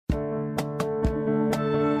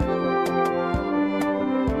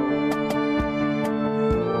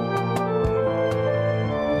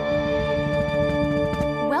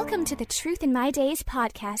to the Truth in My Days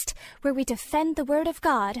podcast, where we defend the Word of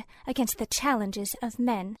God against the challenges of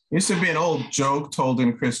men. There used to be an old joke told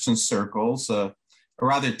in Christian circles, a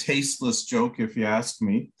rather tasteless joke if you ask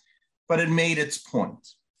me, but it made its point.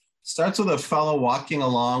 It starts with a fellow walking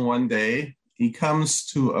along one day. He comes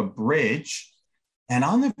to a bridge, and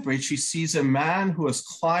on the bridge he sees a man who has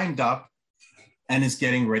climbed up and is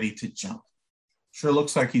getting ready to jump. Sure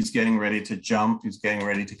looks like he's getting ready to jump. He's getting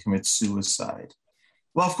ready to commit suicide.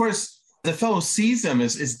 Well, of course, the fellow sees him,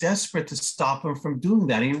 is desperate to stop him from doing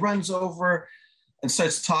that. He runs over and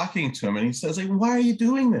starts talking to him, and he says, "Hey, why are you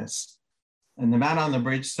doing this?" And the man on the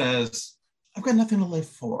bridge says, "I've got nothing to live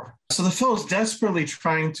for." So the fellow's desperately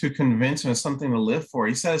trying to convince him of something to live for.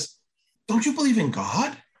 He says, "Don't you believe in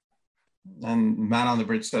God?" And the man on the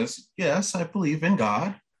bridge says, "Yes, I believe in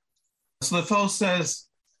God." So the fellow says,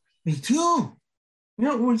 "Me too. You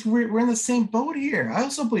know, we're in the same boat here. I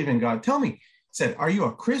also believe in God. Tell me," he said, "are you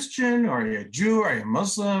a Christian? Or are you a Jew? Are you a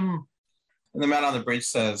Muslim?" And the man on the bridge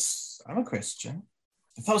says, "I'm a Christian."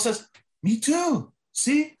 The fellow says, "Me too.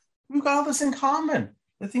 See, we've got all this in common,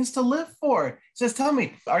 the things to live for." He says, "Tell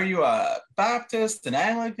me, are you a Baptist, an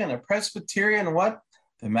Anglican, a Presbyterian, what?"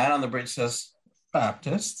 The man on the bridge says,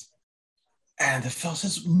 "Baptist." And the fellow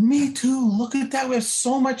says, "Me too. Look at that. We have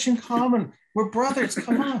so much in common. We're brothers.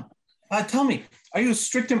 Come on. Tell me, are you a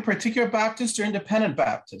strict and particular Baptist or independent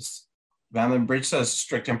Baptist?" The man on the bridge says,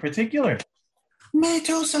 "Strict and particular." "Me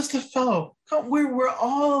too," says the fellow. "Come, we're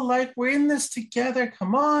all alike. We're in this together.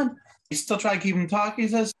 Come on." He's still trying to keep him talking.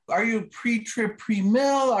 He says, "Are you pre-trib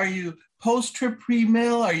pre-mill? Are you post-trib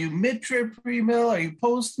pre-mill? Are you mid-trib pre-mill? Are you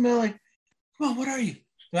post-mill? Like, come on, what are you?"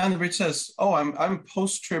 The man on the bridge says, "Oh, I'm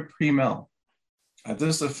post-trib pre-mill." At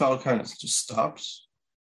this, the fellow kind of just stops,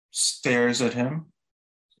 stares at him.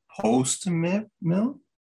 Post-mill?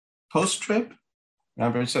 Post-trib? The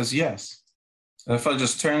man says, "Yes." And the fellow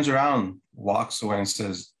just turns around, walks away and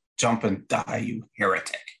says, "Jump and die, you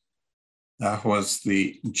heretic." That was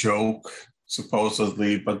the joke,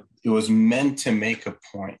 supposedly, but it was meant to make a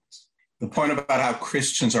point. The point about how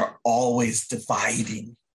Christians are always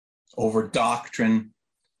dividing over doctrine,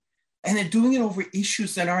 and they're doing it over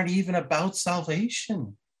issues that aren't even about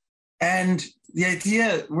salvation. And the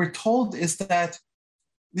idea, we're told, is that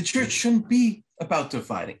the church shouldn't be about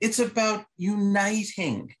dividing. It's about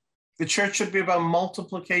uniting. The church should be about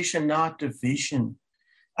multiplication, not division.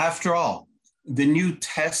 After all, the New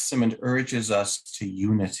Testament urges us to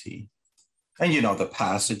unity. And you know the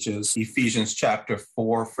passages, Ephesians chapter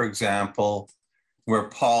 4, for example, where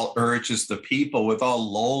Paul urges the people with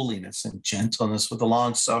all lowliness and gentleness, with the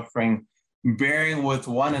long-suffering, bearing with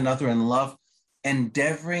one another in love,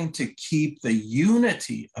 endeavoring to keep the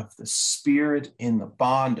unity of the Spirit in the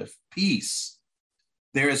bond of peace.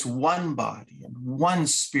 There is one body and one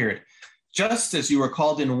Spirit, just as you were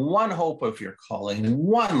called in one hope of your calling,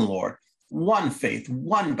 one Lord, one faith,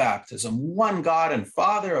 one baptism, one God and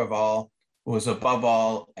Father of all, who is above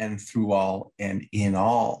all and through all and in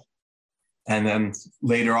all. And then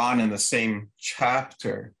later on in the same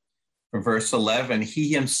chapter, from verse 11,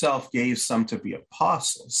 he himself gave some to be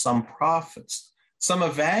apostles, some prophets, some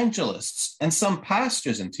evangelists, and some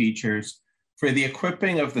pastors and teachers for the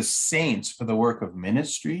equipping of the saints for the work of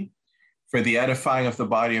ministry, for the edifying of the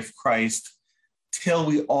body of Christ, till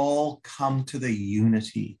we all come to the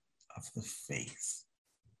unity of the faith.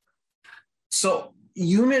 So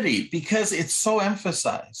unity, because it's so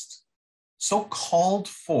emphasized, so called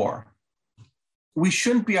for, we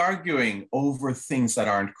shouldn't be arguing over things that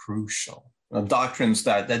aren't crucial, doctrines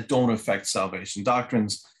that don't affect salvation,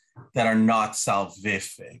 doctrines that are not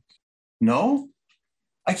salvific. No,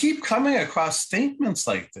 I keep coming across statements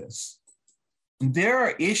like this. There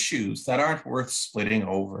are issues that aren't worth splitting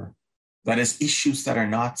over. That is, issues that are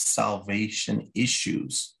not salvation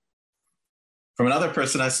issues. From another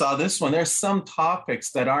person, I saw this one. There's some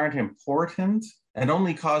topics that aren't important and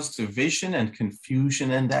only cause division and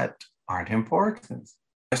confusion, and that aren't important.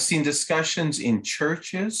 I've seen discussions in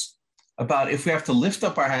churches about if we have to lift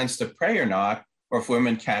up our hands to pray or not, or if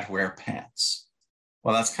women can't wear pants.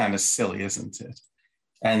 Well, that's kind of silly, isn't it?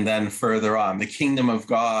 And then further on, the kingdom of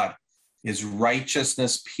God is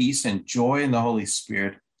righteousness, peace, and joy in the Holy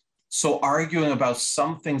Spirit. So arguing about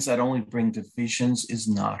some things that only bring divisions is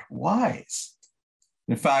not wise.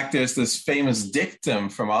 In fact, there's this famous dictum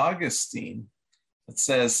from Augustine that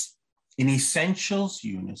says, in essentials,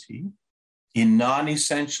 unity, in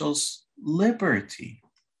non-essentials, liberty,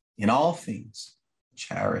 in all things,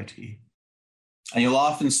 charity. And you'll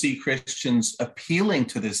often see Christians appealing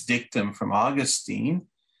to this dictum from Augustine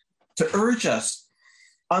to urge us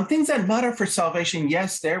on things that matter for salvation.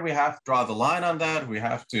 Yes, there we have to draw the line on that. We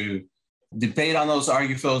have to debate on those,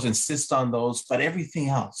 argue for those, insist on those, but everything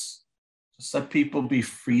else, just let people be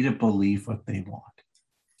free to believe what they want.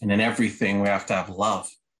 And in everything, we have to have love.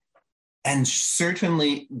 And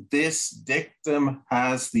certainly this dictum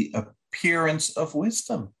has the appearance of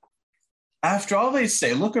wisdom. After all, they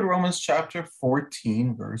say, look at Romans chapter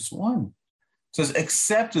 14, verse 1. It says,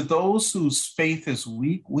 accept those whose faith is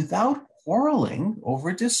weak without quarreling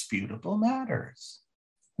over disputable matters.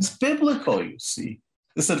 It's biblical, you see,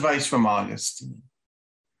 this advice from Augustine.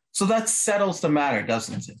 So that settles the matter,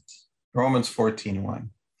 doesn't it? Romans 14:1.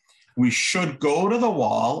 We should go to the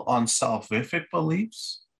wall on salvific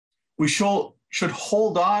beliefs. We should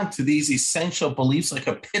hold on to these essential beliefs like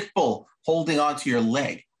a pit bull holding onto your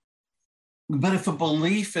leg. But if a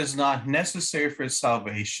belief is not necessary for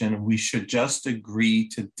salvation, we should just agree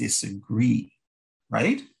to disagree,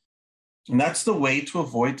 right? And that's the way to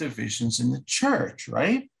avoid divisions in the church,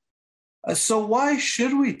 right? So why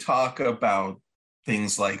should we talk about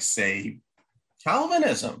things like, say,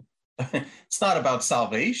 Calvinism? It's not about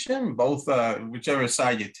salvation. Both, whichever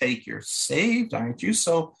side you take, you're saved, aren't you?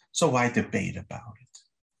 So why debate about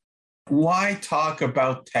it? Why talk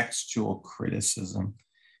about textual criticism?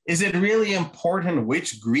 Is it really important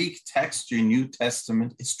which Greek text your New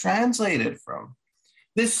Testament is translated from?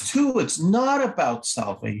 This too, it's not about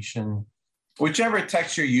salvation. Whichever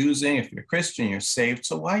text you're using, if you're a Christian, you're saved.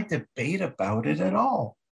 So why debate about it at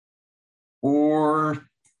all? Or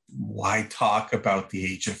why talk about the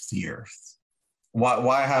age of the earth?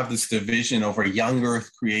 Why have this division over young earth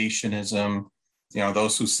creationism? You know,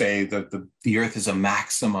 those who say that the earth is a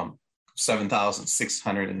maximum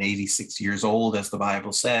 7,686 years old, as the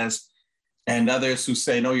Bible says, and others who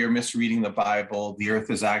say, no, you're misreading the Bible. The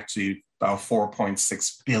earth is actually about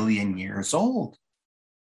 4.6 billion years old.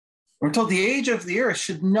 We're told the age of the earth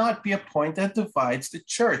should not be a point that divides the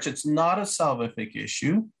church. It's not a salvific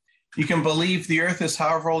issue. You can believe the earth is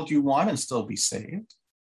however old you want and still be saved.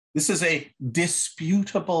 This is a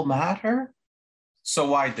disputable matter.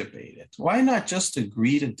 So why debate it? Why not just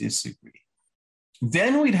agree to disagree?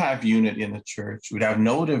 Then we'd have unity in the church. We'd have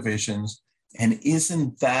no divisions. And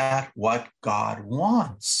isn't that what God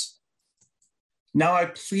wants? Now I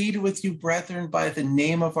plead with you, brethren, by the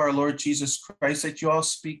name of our Lord Jesus Christ, that you all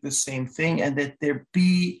speak the same thing and that there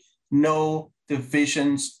be no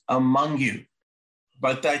divisions among you,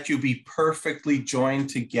 but that you be perfectly joined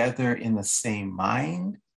together in the same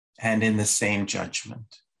mind and in the same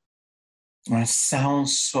judgment. And it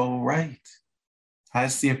sounds so right.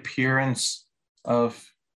 Has the appearance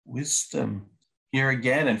of wisdom. Here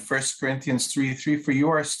again in 1 Corinthians 3:3, for you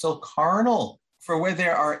are still carnal, for where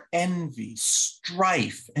there are envy,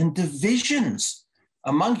 strife, and divisions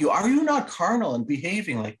among you, are you not carnal and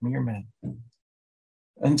behaving like mere men?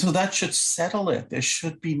 And so that should settle it. There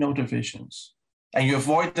should be no divisions. And you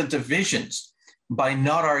avoid the divisions by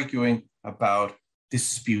not arguing about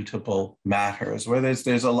disputable matters, where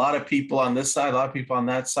there's a lot of people on this side, a lot of people on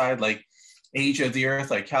that side, like age of the earth,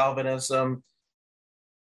 like Calvinism.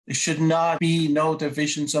 There should not be no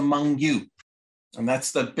divisions among you. And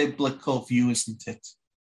that's the biblical view, isn't it?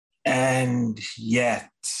 And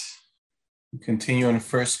yet, we continue in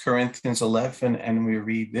 1 Corinthians 11, and we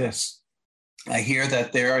read this. I hear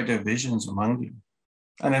that there are divisions among you,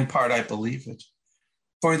 and in part I believe it.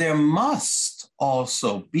 For there must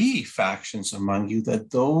also be factions among you,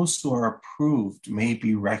 that those who are approved may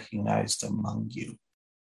be recognized among you.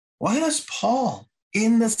 Why does Paul,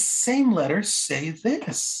 in the same letter, say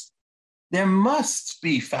this? There must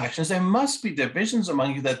be factions, there must be divisions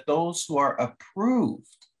among you, that those who are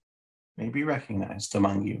approved may be recognized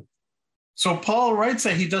among you. So Paul writes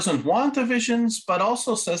that he doesn't want divisions, but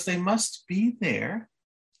also says they must be there,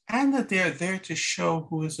 and that they're there to show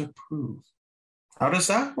who is approved. How does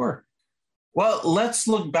that work? Well, let's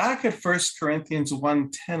look back at 1 Corinthians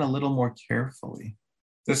 1:10 a little more carefully.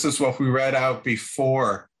 This is what we read out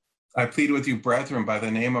before. I plead with you, brethren, by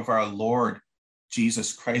the name of our Lord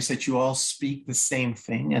Jesus Christ, that you all speak the same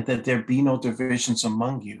thing and that there be no divisions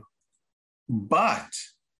among you, but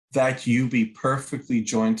that you be perfectly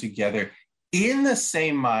joined together in the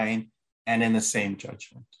same mind and in the same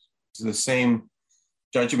judgment. It's the same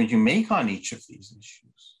judgment you make on each of these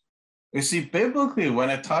issues. You see, biblically, when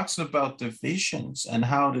it talks about divisions and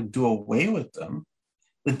how to do away with them,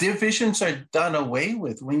 the divisions are done away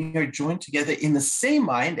with when you're joined together in the same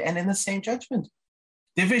mind and in the same judgment.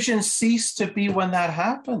 Divisions cease to be when that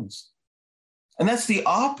happens. And that's the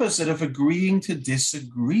opposite of agreeing to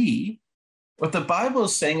disagree. What the Bible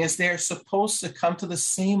is saying is they're supposed to come to the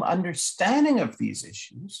same understanding of these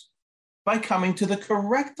issues by coming to the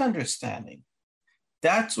correct understanding.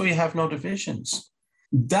 That's where you have no divisions.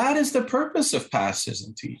 That is the purpose of pastors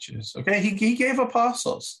and teachers. Okay, he gave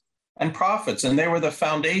apostles and prophets, and they were the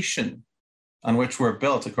foundation on which we're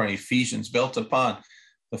built, according to Ephesians, built upon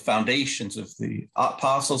the foundations of the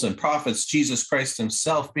apostles and prophets, Jesus Christ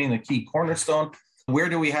himself being the key cornerstone. Where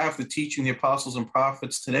do we have the teaching, the apostles and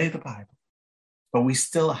prophets today? The Bible. But we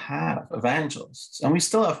still have evangelists, and we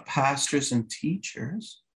still have pastors and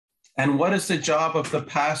teachers. And what is the job of the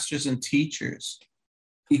pastors and teachers?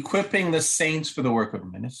 Equipping the saints for the work of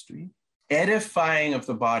ministry, edifying of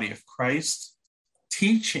the body of Christ,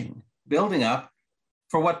 teaching, building up.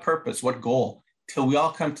 For what purpose? What goal? Till we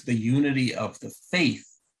all come to the unity of the faith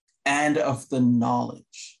and of the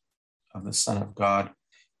knowledge of the Son of God,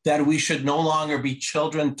 that we should no longer be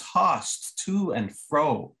children tossed to and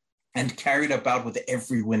fro and carried about with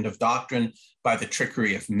every wind of doctrine by the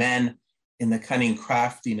trickery of men in the cunning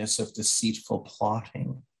craftiness of deceitful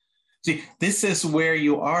plotting. See, this is where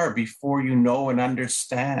you are before you know and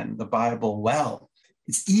understand the Bible well.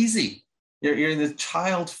 It's easy. You're in the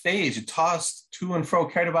child phase. You're tossed to and fro,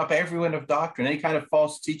 carried about by every wind of doctrine. Any kind of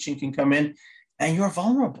false teaching can come in, and you're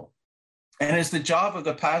vulnerable. And it's the job of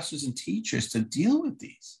the pastors and teachers to deal with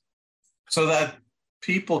these so that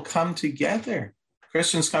people come together.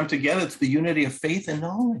 Christians come together to the unity of faith and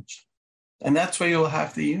knowledge. And that's where you'll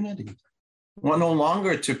have the unity. Well, no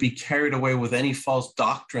longer to be carried away with any false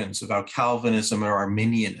doctrines about Calvinism or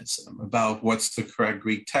Arminianism, about what's the correct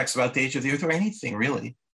Greek text, about the age of the earth, or anything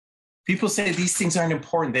really. People say these things aren't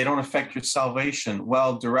important. They don't affect your salvation.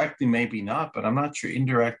 Well, directly, maybe not, but I'm not sure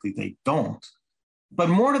indirectly they don't. But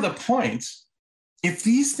more to the point, if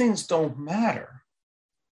these things don't matter,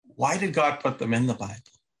 why did God put them in the Bible?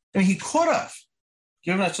 I mean, he could have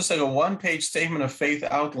given us just like a one-page statement of faith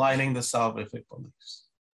outlining the salvific beliefs.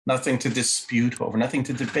 Nothing to dispute over, nothing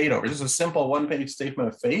to debate over. Just a simple one-page statement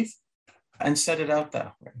of faith and set it out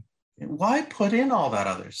that way. Why put in all that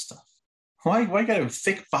other stuff? Why get a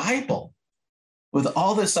thick Bible with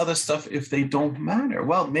all this other stuff if they don't matter?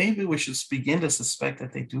 Well, maybe we should begin to suspect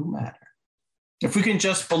that they do matter. If we can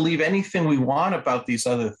just believe anything we want about these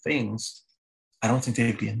other things, I don't think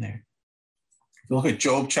they'd be in there. If you look at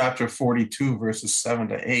Job chapter 42, verses 7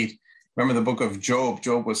 to 8, remember the book of Job.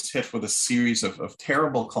 Job was hit with a series of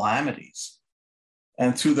terrible calamities.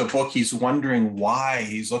 And through the book, he's wondering why.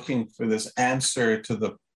 He's looking for this answer to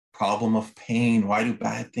the problem of pain. Why do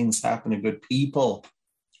bad things happen to good people?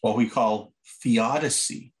 What we call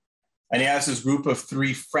theodicy. And he has this group of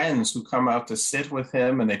 3 friends who come out to sit with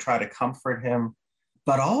him, and they try to comfort him.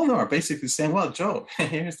 But all of them are basically saying, well, Job,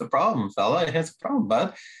 here's the problem, fella. Here's the problem,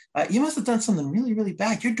 bud. You must have done something really, really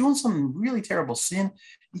bad. You're doing some really terrible sin.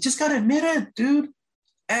 You just got to admit it, dude.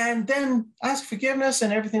 And then ask forgiveness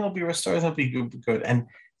and everything will be restored. It'll be good. And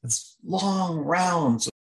it's long rounds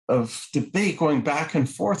of debate going back and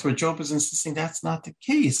forth where Job is insisting that's not the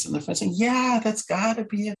case. And the friend saying, yeah, that's got to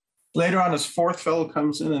be it. Later on, his 4th fellow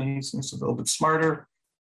comes in and he seems a little bit smarter.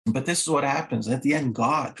 But this is what happens. At the end,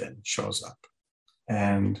 God then shows up.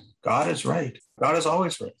 And God is right. God is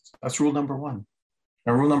always right. That's rule number 1.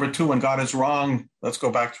 And rule number 2, when God is wrong, let's go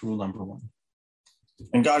back to rule number 1.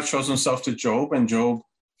 And God shows himself to Job, and Job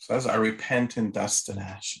says, I repent in dust and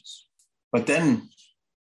ashes. But then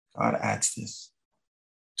God adds this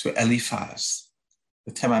to Eliphaz,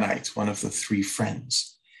 the Temanite, one of the 3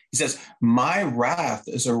 friends. He says, my wrath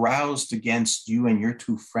is aroused against you and your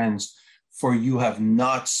 2 friends, for you have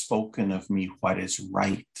not spoken of me what is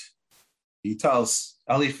right. He tells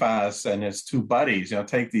Eliphaz and his 2 buddies,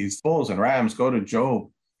 take these bulls and rams, go to Job,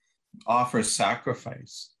 offer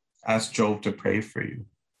sacrifice, ask Job to pray for you.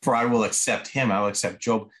 For I will accept him, I will accept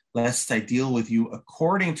Job, lest I deal with you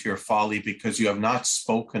according to your folly, because you have not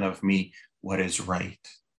spoken of me what is right.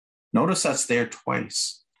 Notice that's there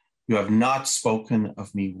twice. You have not spoken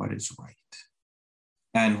of me what is right.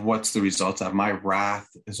 And what's the result of my wrath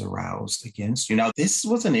is aroused against you? Now, this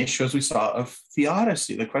was an issue, as we saw, of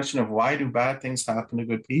theodicy, the question of why do bad things happen to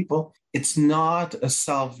good people? It's not a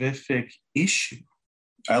salvific issue.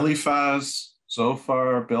 Eliphaz,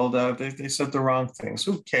 Zophar, Bildad, they said the wrong things.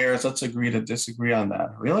 Who cares? Let's agree to disagree on that.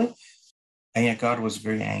 Really? And yet God was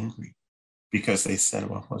very angry because they said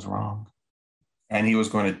what was wrong. And he was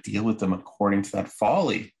going to deal with them according to that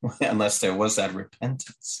folly, unless there was that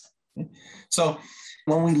repentance. So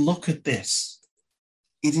when we look at this,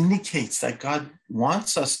 it indicates that God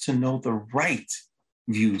wants us to know the right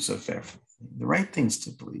views of everything, the right things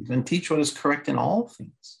to believe, and teach what is correct in all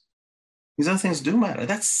things. These other things do matter.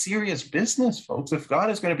 That's serious business, folks. If God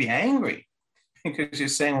is going to be angry because you're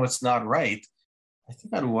saying what's not right, I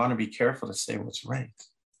think I'd want to be careful to say what's right.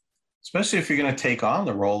 especially if you're going to take on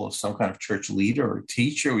the role of some kind of church leader or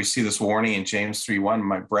teacher. We see this warning in James 3:1,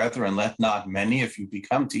 my brethren, let not many of you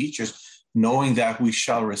become teachers, knowing that we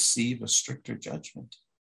shall receive a stricter judgment.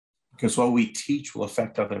 Because what we teach will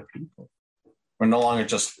affect other people. We're no longer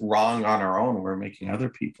just wrong on our own, we're making other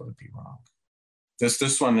people to be wrong.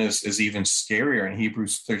 This one is even scarier in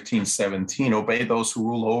Hebrews 13:17. Obey those who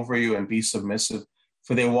rule over you and be submissive,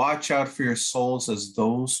 for they watch out for your souls as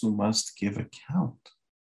those who must give account.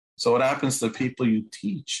 So what happens to the people you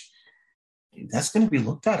teach? That's going to be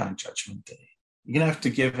looked at on Judgment Day. You're going to have to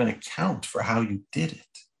give an account for how you did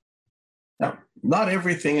it. Now, not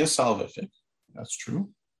everything is salvific. That's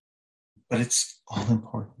true. But it's all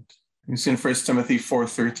important. You see in 1 Timothy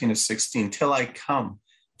 4:13-16, till I come,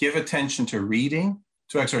 give attention to reading,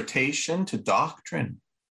 to exhortation, to doctrine.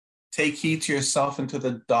 Take heed to yourself and to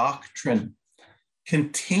the doctrine.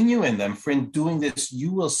 Continue in them, for in doing this,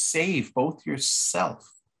 you will save both yourself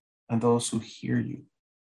and those who hear you.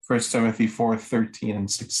 1 Timothy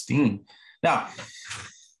 4:13-16. Now,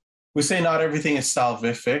 we say not everything is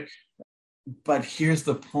salvific, but here's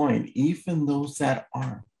the point. Even those that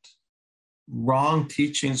aren't, wrong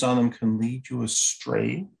teachings on them can lead you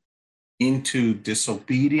astray into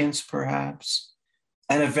disobedience, perhaps,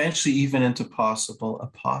 and eventually even into possible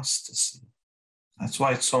apostasy. That's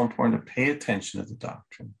why it's so important to pay attention to the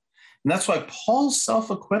doctrine. And that's why Paul's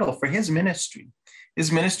self-acquittal for his ministry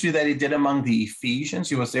that he did among the Ephesians,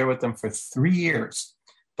 he was there with them for 3 years,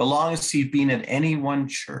 the longest he'd been at any one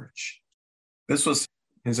church. This was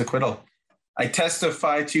his acquittal. I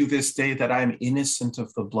testify to you this day that I am innocent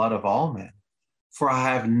of the blood of all men, for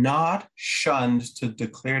I have not shunned to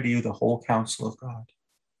declare to you the whole counsel of God.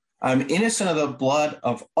 I'm innocent of the blood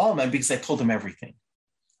of all men because I told them everything.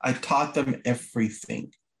 I taught them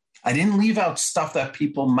everything. I didn't leave out stuff that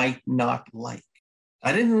people might not like.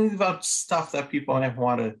 I didn't leave out stuff that people might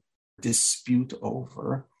want to dispute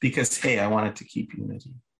over because, hey, I wanted to keep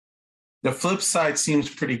unity. The flip side seems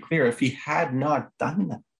pretty clear. If he had not done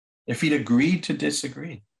that, if he'd agreed to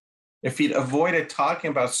disagree, if he'd avoided talking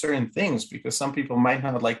about certain things because some people might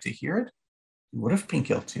not like to hear it, he would have been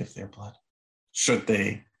guilty of their blood, should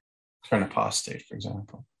they turn apostate, for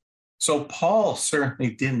example. So Paul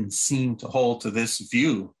certainly didn't seem to hold to this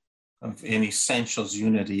view of in essentials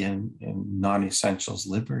unity and in non-essentials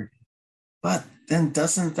liberty. But then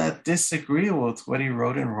doesn't that disagree with what he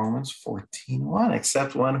wrote in Romans 14:1,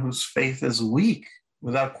 except one whose faith is weak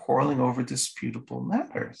without quarreling over disputable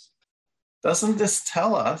matters? Doesn't this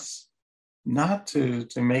tell us not to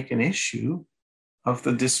make an issue of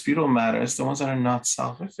the disputable matters, the ones that are not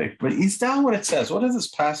salvific? But is that what it says? What does this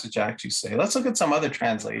passage actually say? Let's look at some other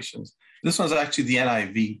translations. This one's actually the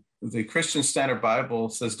NIV. The Christian Standard Bible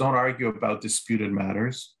says, don't argue about disputed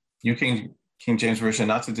matters. New King James Version,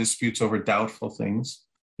 not to disputes over doubtful things.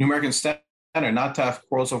 New American Standard, not to have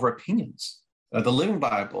quarrels over opinions. The Living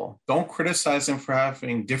Bible, don't criticize them for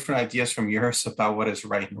having different ideas from yours about what is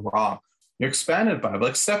right and wrong. Your Expanded Bible,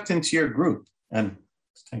 accept into your group. And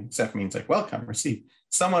accept means like welcome, receive.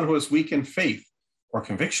 Someone who is weak in faith or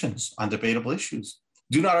convictions on debatable issues.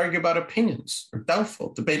 Do not argue about opinions or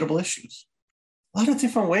doubtful, debatable issues. A lot of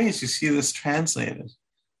different ways you see this translated.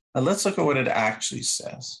 Now let's look at what it actually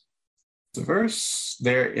says. The verse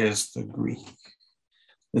there is the Greek.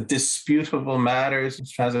 The disputable matters,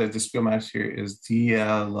 it's translated disputable matters here is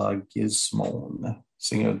dialogismon,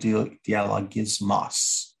 singular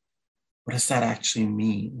dialogismos. What does that actually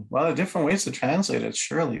mean? Well, there are different ways to translate it,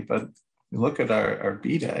 surely, but you look at our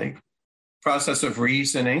BDAG, process of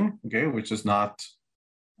reasoning, okay, which is not,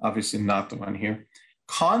 obviously not the one here.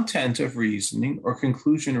 Content of reasoning or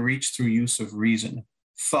conclusion reached through use of reason.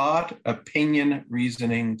 Thought, opinion,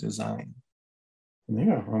 reasoning, design. And there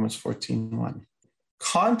you go, Romans 14:1.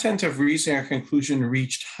 Content of reasoning or conclusion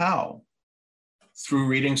reached how? Through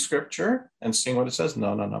reading scripture and seeing what it says?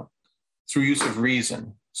 No. Through use of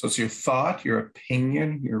reason. So it's your thought, your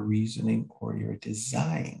opinion, your reasoning, or your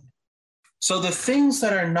design. So the things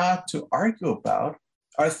that are not to argue about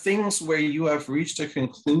are things where you have reached a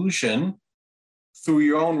conclusion through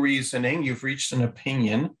your own reasoning, you've reached an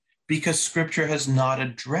opinion because scripture has not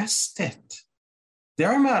addressed it.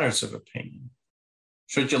 There are matters of opinion.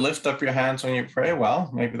 Should you lift up your hands when you pray?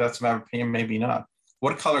 Well, maybe that's a matter of opinion, maybe not.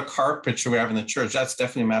 What color carpet should we have in the church? That's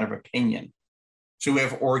definitely a matter of opinion. Should we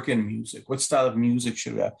have organ music? What style of music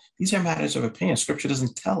should we have? These are matters of opinion. Scripture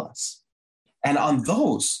doesn't tell us. And on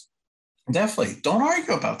those, definitely don't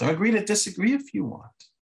argue about them. Agree to disagree if you want.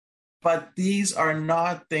 But these are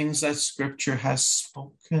not things that Scripture has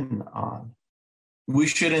spoken on. We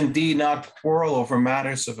should indeed not quarrel over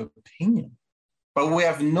matters of opinion, but we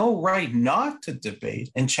have no right not to debate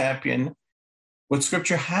and champion what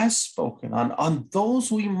Scripture has spoken. On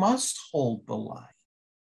those we must hold the line.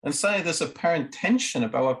 And suddenly this apparent tension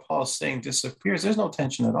about what Paul is saying disappears. There's no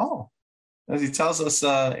tension at all. As he tells us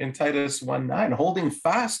in Titus 1:9, holding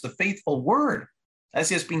fast the faithful word as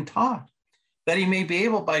he has been taught, that he may be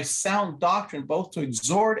able by sound doctrine both to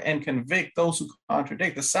exhort and convict those who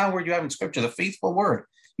contradict. The sound word you have in Scripture, the faithful word,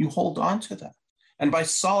 you hold on to that. And by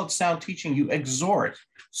solid sound teaching, you exhort,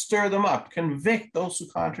 stir them up, convict those who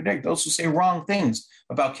contradict, those who say wrong things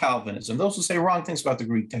about Calvinism, those who say wrong things about the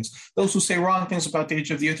Greek text, those who say wrong things about the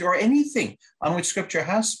age of the earth, or anything on which Scripture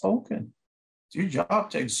has spoken. It's your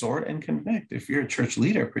job to exhort and convict, if you're a church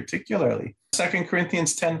leader particularly. 2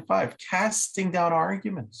 Corinthians 10:5, casting down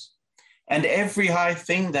arguments and every high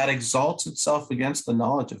thing that exalts itself against the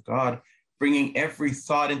knowledge of God, bringing every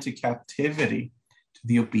thought into captivity to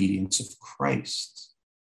the obedience of Christ.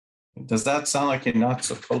 Does that sound like you're not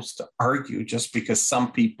supposed to argue just because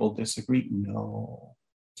some people disagree? No.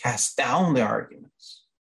 Cast down the arguments.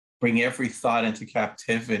 Bring every thought into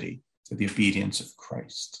captivity to the obedience of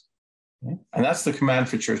Christ. Okay? And that's the command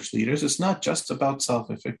for church leaders. It's not just about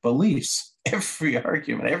salvific beliefs. Every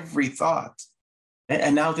argument, every thought.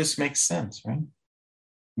 And now this makes sense, right?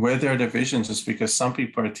 Where there are divisions, it's because some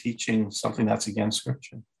people are teaching something that's against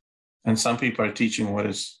Scripture. And some people are teaching what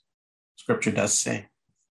Scripture does say.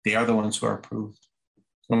 They are the ones who are approved.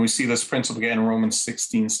 When we see this principle again in Romans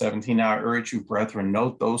 16:17, now I urge you, brethren,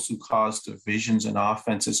 note those who cause divisions and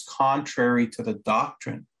offenses contrary to the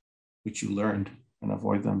doctrine which you learned, and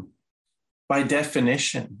avoid them. By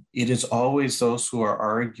definition, it is always those who are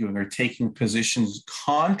arguing or taking positions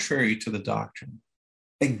contrary to the doctrine,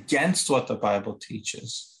 against what the Bible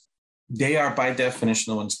teaches. They are, by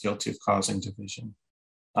definition, the ones guilty of causing division,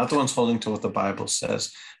 not the ones holding to what the Bible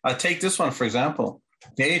says. Take this one, for example.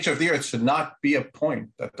 The age of the earth should not be a point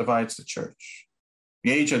that divides the church.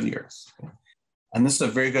 The age of the earth. And this is a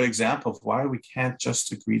very good example of why we can't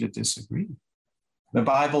just agree to disagree. The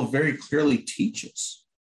Bible very clearly teaches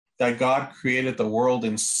that God created the world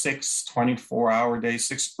in 6 24-hour days,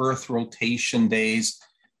 6 earth rotation days.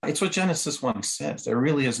 It's what Genesis 1 says. There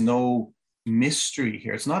really is no mystery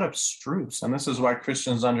here. It's not abstruse. And this is why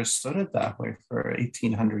Christians understood it that way for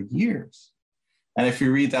 1,800 years. And if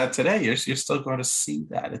you read that today, you're still going to see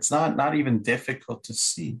that. It's not even difficult to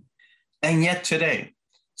see. And yet today,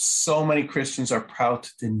 so many Christians are proud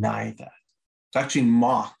to deny that, to actually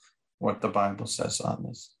mock what the Bible says on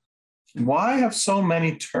this. Why have so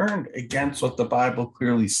many turned against what the Bible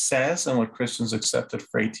clearly says and what Christians accepted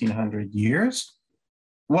for 1,800 years?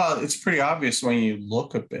 Well, it's pretty obvious when you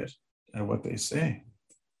look a bit at what they say.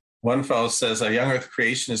 One fellow says, young earth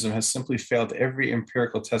creationism has simply failed every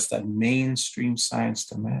empirical test that mainstream science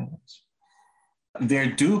demands.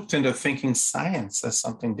 They're duped into thinking science says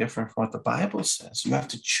something different from what the Bible says. You have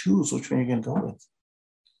to choose which one you're going to go with.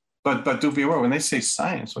 But do be aware, when they say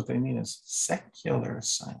science, what they mean is secular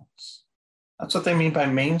science. That's what they mean by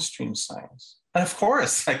mainstream science. And of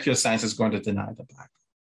course, secular science is going to deny the Bible.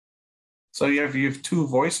 So you have two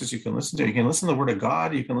voices you can listen to. You can listen to the word of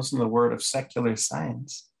God, you can listen to the word of secular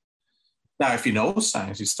science. Now, if you know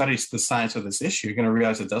science, you study the science of this issue, you're going to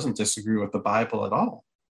realize it doesn't disagree with the Bible at all.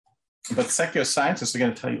 But secular scientists are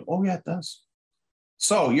going to tell you, oh, yeah, it does.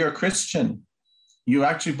 So you're a Christian. You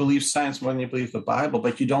actually believe science more than you believe the Bible,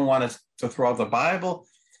 but you don't want to throw out the Bible.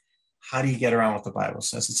 How do you get around what the Bible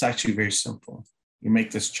says? It's actually very simple. You make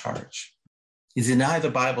this charge. You deny the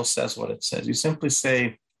Bible says what it says. You simply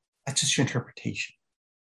say, that's just your interpretation.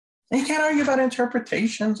 And you can't argue about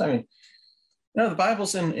interpretations. I mean, the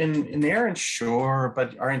Bible's in inerrant, sure,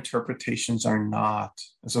 but our interpretations are not.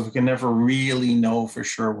 And so we can never really know for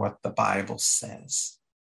sure what the Bible says.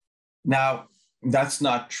 Now, that's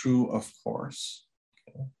not true, of course.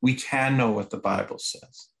 Okay? We can know what the Bible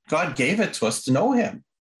says. God gave it to us to know him.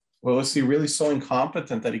 Well, is he really so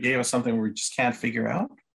incompetent that he gave us something we just can't figure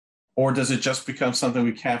out? Or does it just become something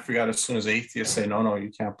we can't figure out as soon as atheists say, no, you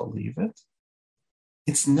can't believe it?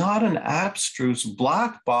 It's not an abstruse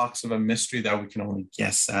black box of a mystery that we can only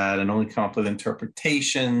guess at and only come up with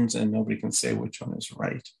interpretations, and nobody can say which one is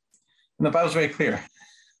right. And the Bible's very clear.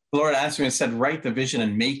 The Lord answered me and said, write the vision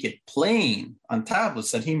and make it plain on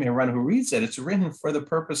tablets that he may run who reads it. It's written for the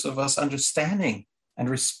purpose of us understanding and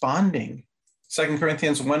responding. 2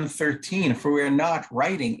 Corinthians 1:13, for we are not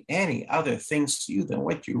writing any other things to you than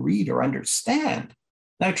what you read or understand.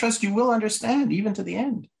 And I trust you will understand even to the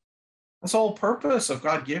end. That's the whole purpose of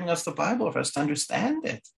God giving us the Bible, for us to understand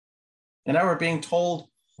it. And now we're being told,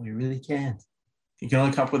 we really can't. You can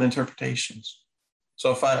only come up with interpretations.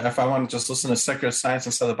 So if I want to just listen to secular science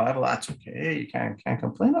instead of the Bible, that's okay. You can't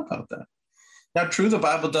complain about that. Now, true, the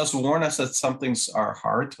Bible does warn us that some things are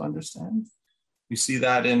hard to understand. We see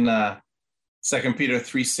that in 2 Peter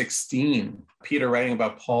 3:16. Peter writing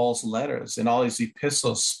about Paul's letters and all his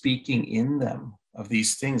epistles, speaking in them of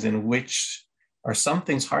these things, in which are some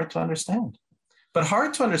things hard to understand. But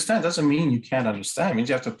hard to understand doesn't mean you can't understand. It means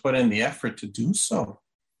you have to put in the effort to do so.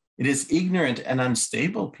 It is ignorant and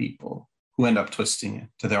unstable people who end up twisting it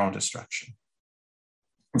to their own destruction.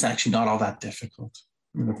 It's actually not all that difficult.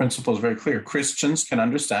 I mean, the principle is very clear. Christians can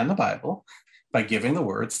understand the Bible by giving the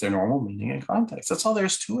words their normal meaning and context. That's all there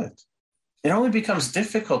is to it. It only becomes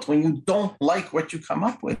difficult when you don't like what you come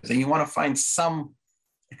up with and you want to find some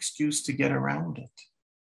excuse to get around it.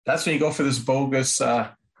 That's when you go for this bogus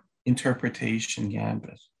interpretation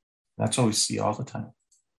gambit. That's what we see all the time.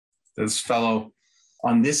 This fellow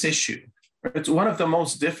on this issue, it's one of the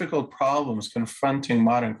most difficult problems confronting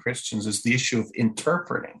modern Christians is the issue of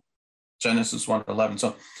interpreting Genesis 1:11.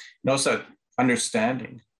 So notice that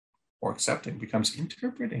understanding or accepting becomes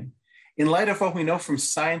interpreting in light of what we know from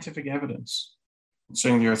scientific evidence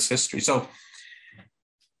concerning the Earth's history. So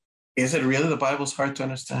is it really the Bible's hard to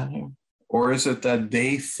understand here? Or is it that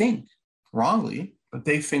they think wrongly, but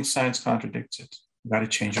they think science contradicts it? We've got to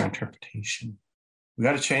change our interpretation. We've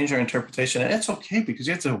got to change our interpretation. And it's okay because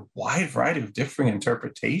it's a wide variety of differing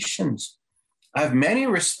interpretations. I have many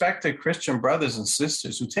respected Christian brothers and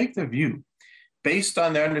sisters who take the view, based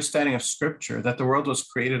on their understanding of Scripture, that the world was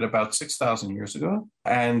created about 6,000 years ago,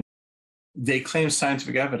 and they claim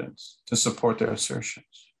scientific evidence to support their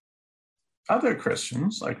assertions. Other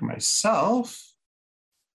Christians, like myself,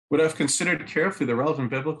 would have considered carefully the relevant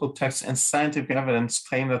biblical texts and scientific evidence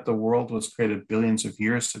claim that the world was created billions of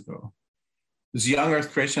years ago. This young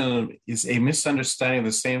earth creation is a misunderstanding of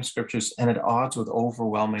the same scriptures and at odds with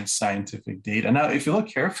overwhelming scientific data. Now, if you look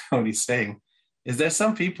carefully at what he's saying, is there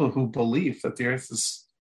some people who believe that the earth is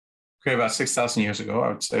created about 6,000 years ago? I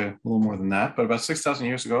would say a little more than that, but about 6,000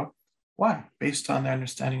 years ago. Why? Based on their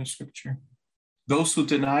understanding of Scripture. Those who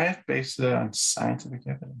deny it, based it on scientific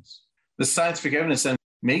evidence. The scientific evidence then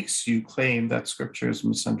makes you claim that Scripture is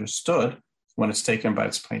misunderstood when it's taken by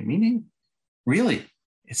its plain meaning. Really,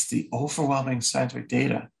 it's the overwhelming scientific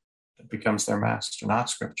data that becomes their master, not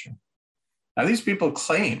Scripture. Now, these people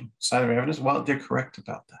claim scientific evidence. Well, they're correct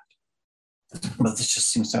about that. But this just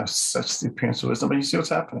seems to have such the appearance of wisdom. But you see what's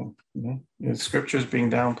happening. Scripture is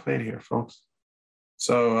being downplayed here, folks.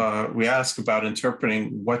 So we ask about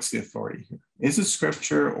interpreting what's the authority here. Is it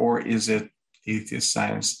Scripture or is it atheist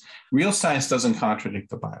science? Real science doesn't contradict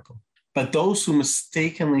the Bible. But those who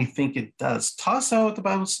mistakenly think it does toss out what the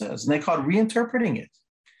Bible says, and they call it reinterpreting it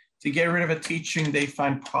to get rid of a teaching they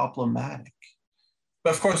find problematic.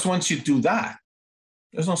 But of course, once you do that,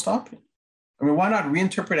 there's no stopping. I mean, why not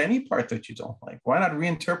reinterpret any part that you don't like? Why not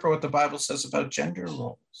reinterpret what the Bible says about gender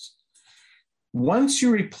roles? Once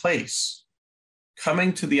you replace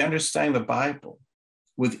coming to the understanding of the Bible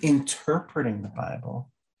with interpreting the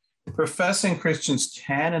Bible, professing Christians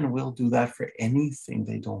can and will do that for anything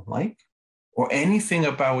they don't like or anything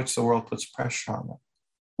about which the world puts pressure on them.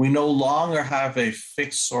 We no longer have a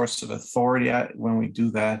fixed source of authority when we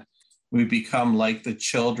do that. We become like the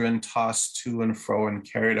children tossed to and fro and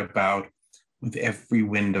carried about with every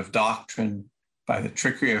wind of doctrine by the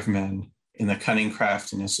trickery of men in the cunning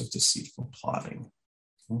craftiness of deceitful plotting.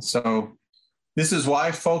 And so this is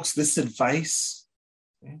why, folks, this advice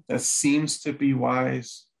that seems to be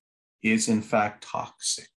wise is in fact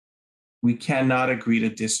toxic. We cannot agree to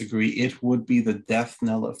disagree. It would be the death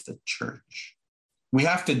knell of the church. We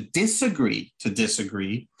have to disagree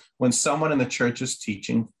when someone in the church is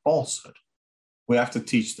teaching falsehood. We have to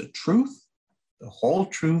teach the truth, the whole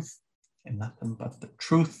truth, and nothing but the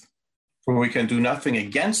truth. For we can do nothing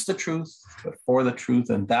against the truth, but for the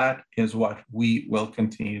truth, and that is what we will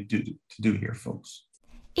continue to do here, folks.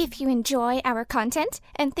 If you enjoy our content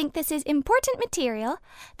and think this is important material,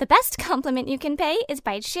 the best compliment you can pay is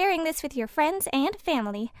by sharing this with your friends and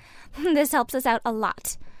family. This helps us out a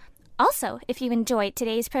lot. Also, if you enjoyed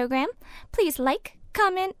today's program, please like,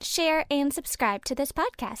 comment, share, and subscribe to this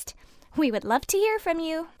podcast. We would love to hear from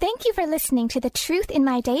you. Thank you for listening to the Truth in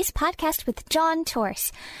My Days podcast with John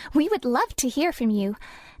Torse. We would love to hear from you.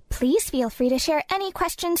 Please feel free to share any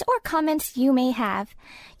questions or comments you may have.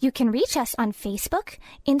 You can reach us on Facebook,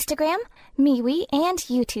 Instagram, MeWe, and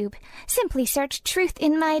YouTube. Simply search Truth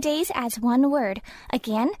in My Days as one word.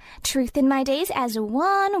 Again, Truth in My Days as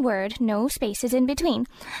one word, no spaces in between.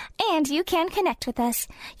 And you can connect with us.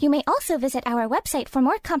 You may also visit our website for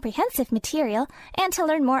more comprehensive material and to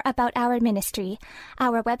learn more about our ministry.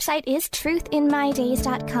 Our website is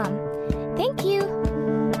truthinmydays.com. Thank you.